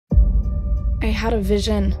I had a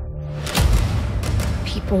vision.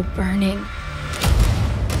 People burning.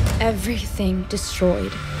 Everything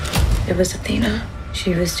destroyed. It was Athena.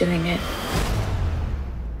 She was doing it.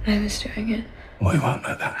 I was doing it. We won't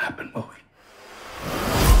let that happen, will we?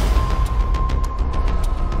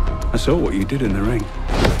 I saw what you did in the ring.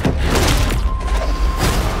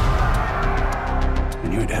 I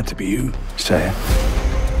knew it had to be you, say it.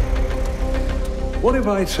 What if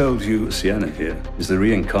I told you Sienna here is the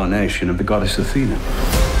reincarnation of the goddess Athena?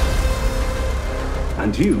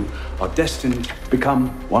 And you are destined to become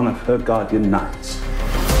one of her guardian knights.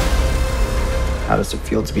 How does it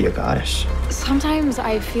feel to be a goddess? Sometimes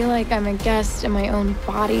I feel like I'm a guest in my own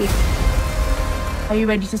body. Are you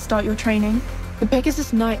ready to start your training? The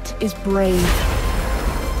Pegasus Knight is brave,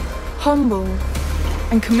 humble,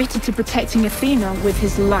 and committed to protecting Athena with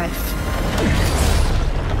his life.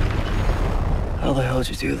 How the hell did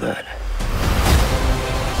you do that?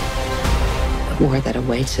 The war that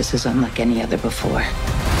awaits us is unlike any other before.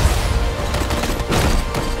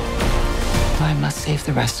 I must save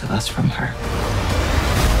the rest of us from her.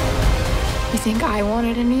 You think I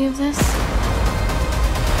wanted any of this?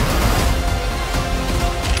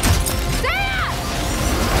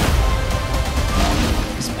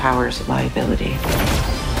 His power is a liability.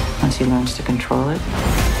 Once he learns to control it,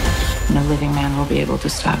 no living man will be able to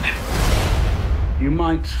stop him. You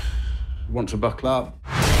might want to buckle up.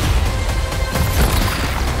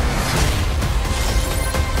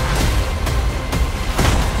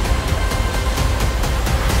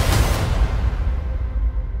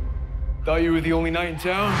 Thought you were the only knight in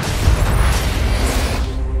town?